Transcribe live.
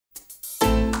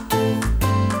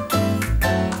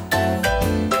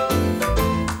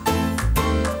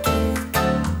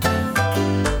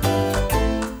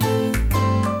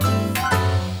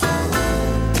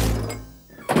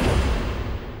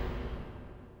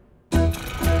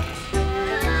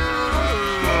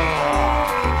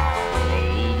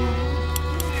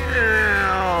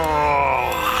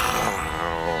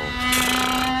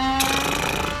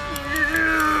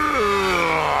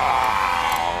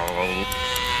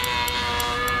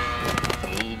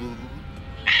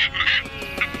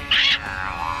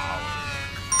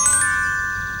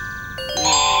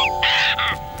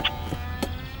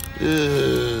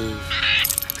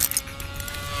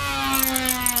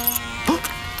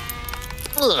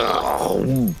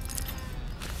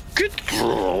Good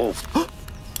girl.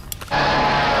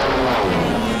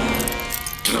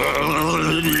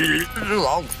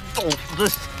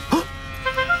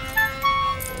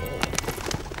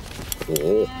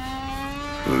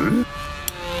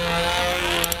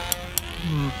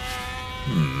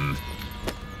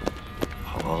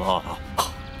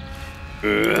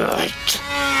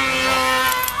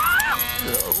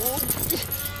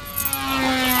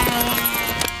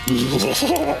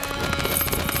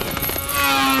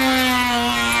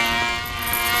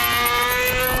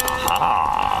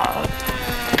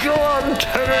 Go on,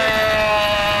 Terry!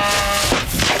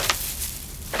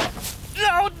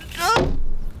 Out!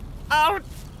 Out!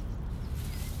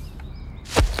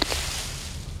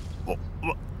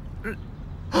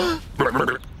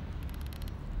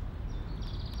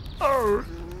 Oh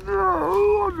no!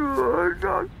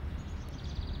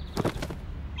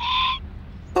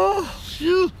 Oh,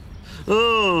 you!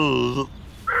 Oh!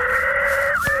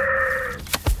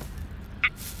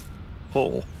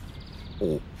 Oh!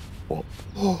 Oh! Oh!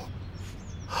 Oh!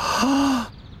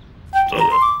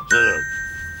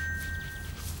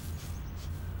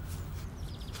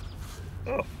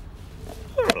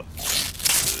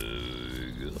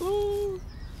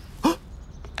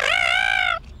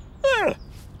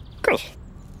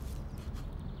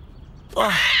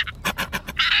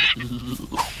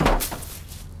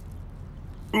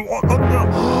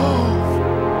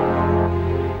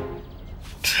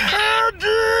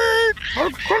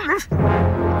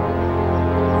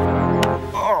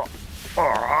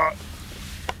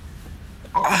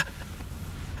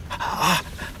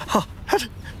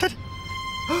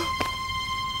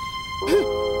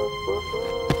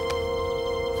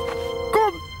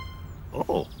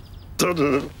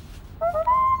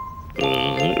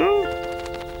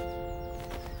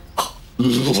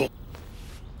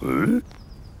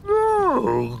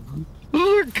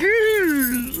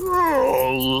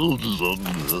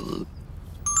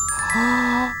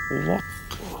 What?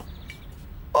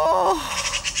 Oh!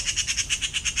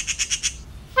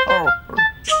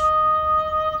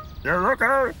 You're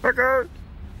okay.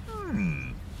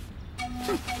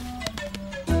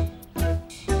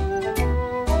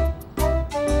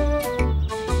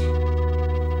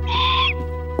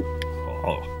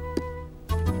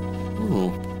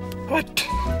 What?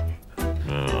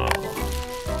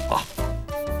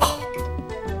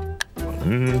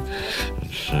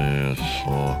 Let's see,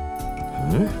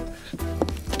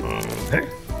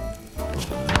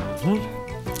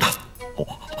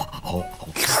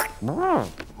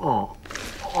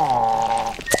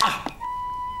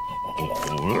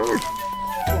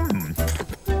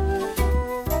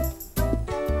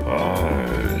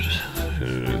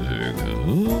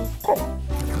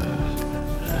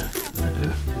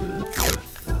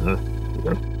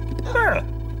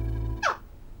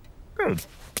 good.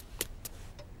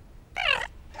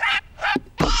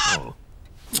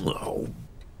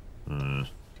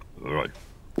 Right.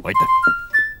 Wait there.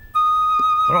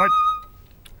 All right.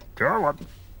 Go on.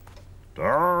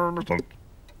 Turn it on.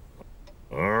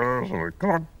 Sorry.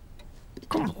 Come on.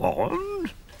 Come on.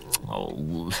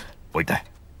 Oh, wait there.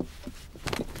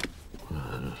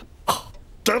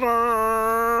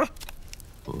 Ta-da!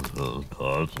 Good.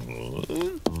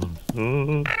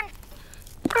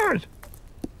 Good.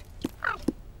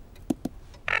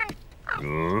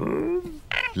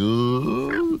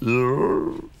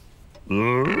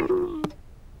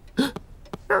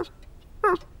 Yes.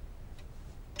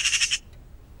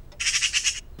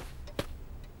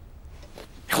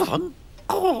 Come on.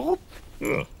 Oh.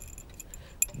 Yeah.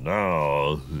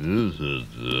 Now this is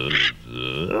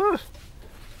the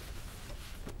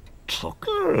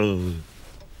soccer. And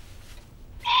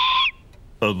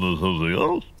there's something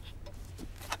else.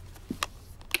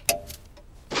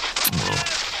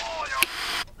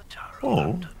 The Tower of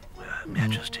London, where Her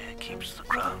Majesty keeps the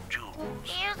crown jewels.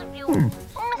 Here's a view on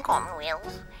the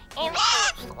Commonwealth and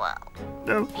across the world.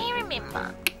 No. You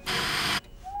remember.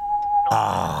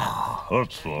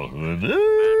 That's what it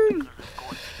is.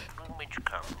 Plumage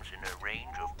comes in a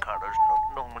range of colours not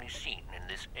normally seen in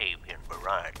this avian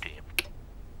variety.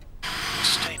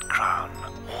 State crown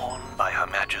worn by Her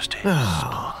Majesty.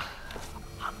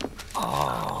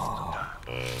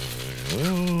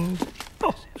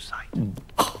 Sight. Not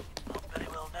very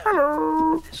well known.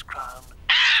 Hello. This crown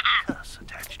has a curse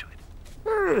attached to it.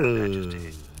 Her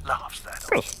Majesty laughs that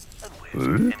off and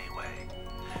wears it anyway.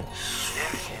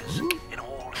 There it is in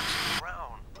all its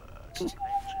brown birds.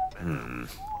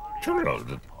 Check it out.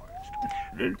 With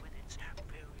its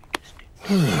very distinct.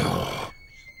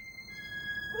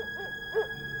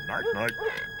 Night, night.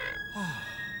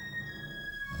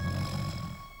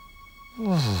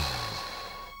 Right.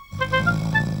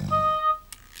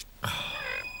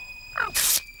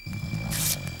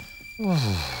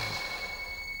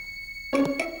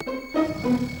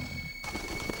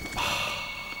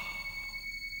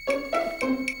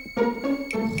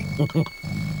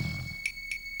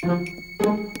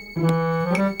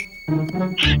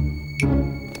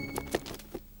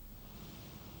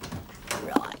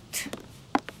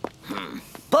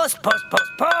 Puss, puss, puss,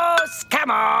 puss! Come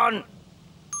on!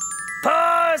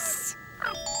 Puss!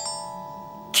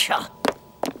 Cha.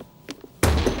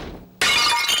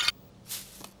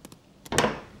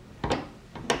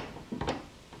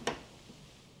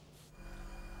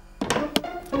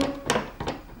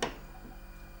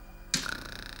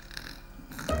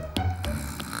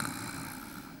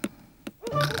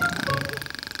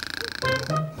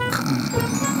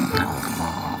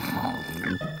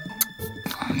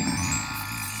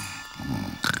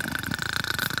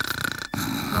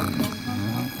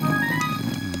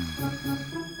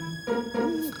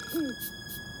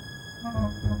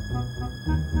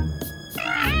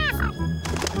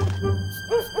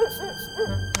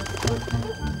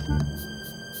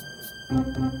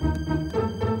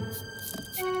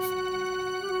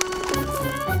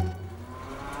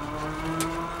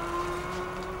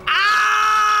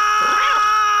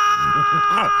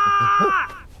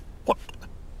 What?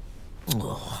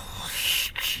 Oh,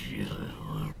 shit.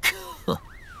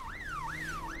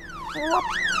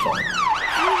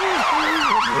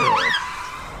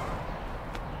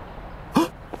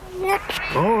 What's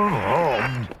going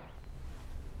on?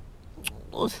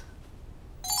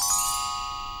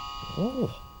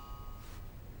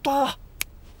 Oh.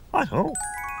 I know.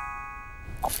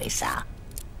 Officer.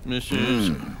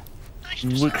 Mrs.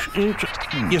 Which is...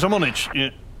 Yes, I'm on it. Yeah.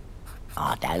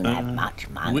 I don't have much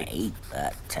money,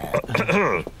 but,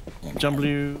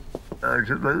 W...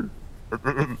 Actually,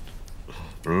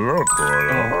 look what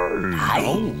I...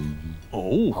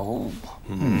 Oh.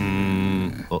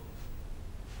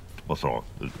 What's wrong?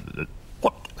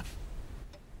 What?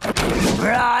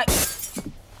 Right.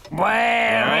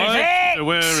 Where is it?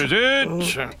 Where is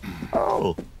it?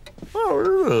 Oh.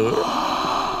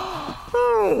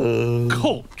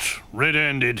 Caught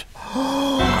red-handed.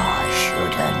 I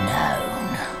should have known.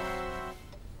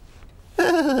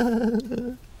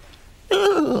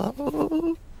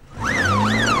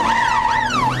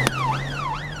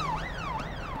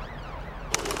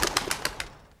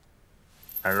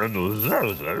 I don't know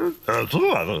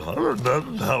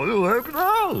that's how it worked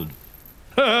out.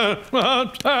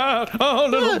 Oh,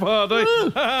 little party.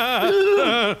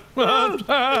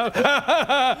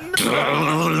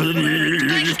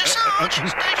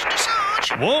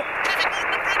 What?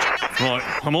 Right,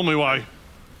 I'm on my way.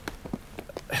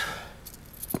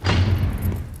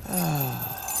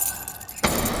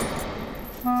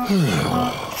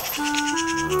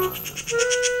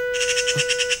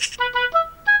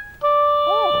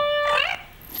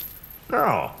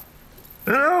 Now,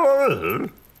 you know what it is?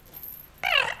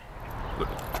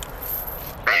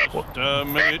 What a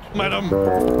minute, madam.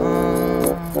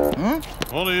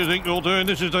 What do you think you're doing?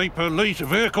 This is a police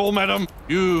vehicle, madam.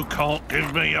 You can't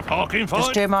give me a parking fine.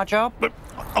 Just do my job. But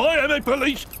I am a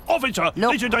police officer.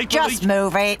 Look, This is a just police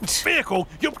move it. vehicle.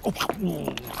 You...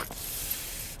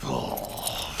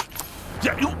 Oh.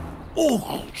 Yeah, you...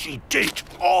 Oh, she did.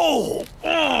 Oh.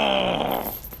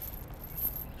 Oh.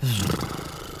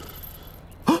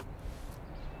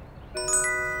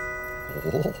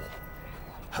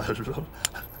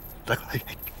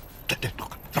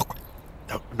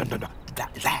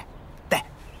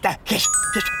 Yes,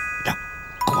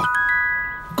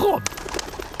 no,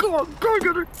 go on,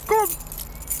 get it, go on.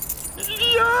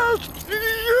 Yes,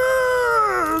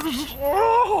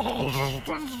 oh.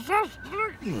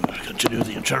 Continue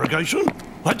the interrogation.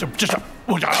 What the... Just...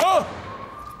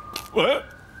 Where?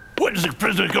 Where does the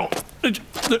prisoner go?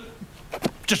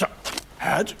 Just...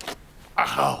 Had...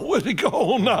 where'd he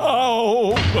go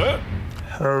now? Where?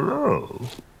 Hello.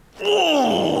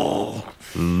 Oh!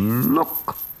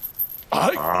 Look.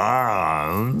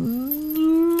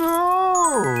 No.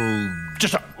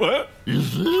 Just where? You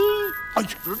see?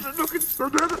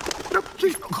 Look,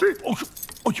 see.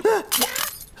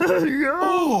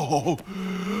 Oh!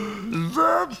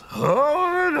 That's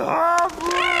how it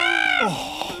happened.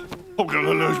 Oh, I'm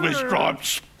gonna lose my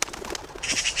stripes.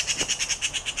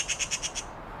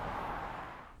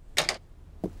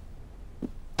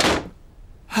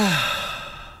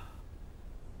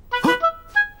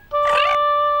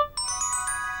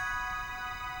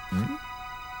 Hmm?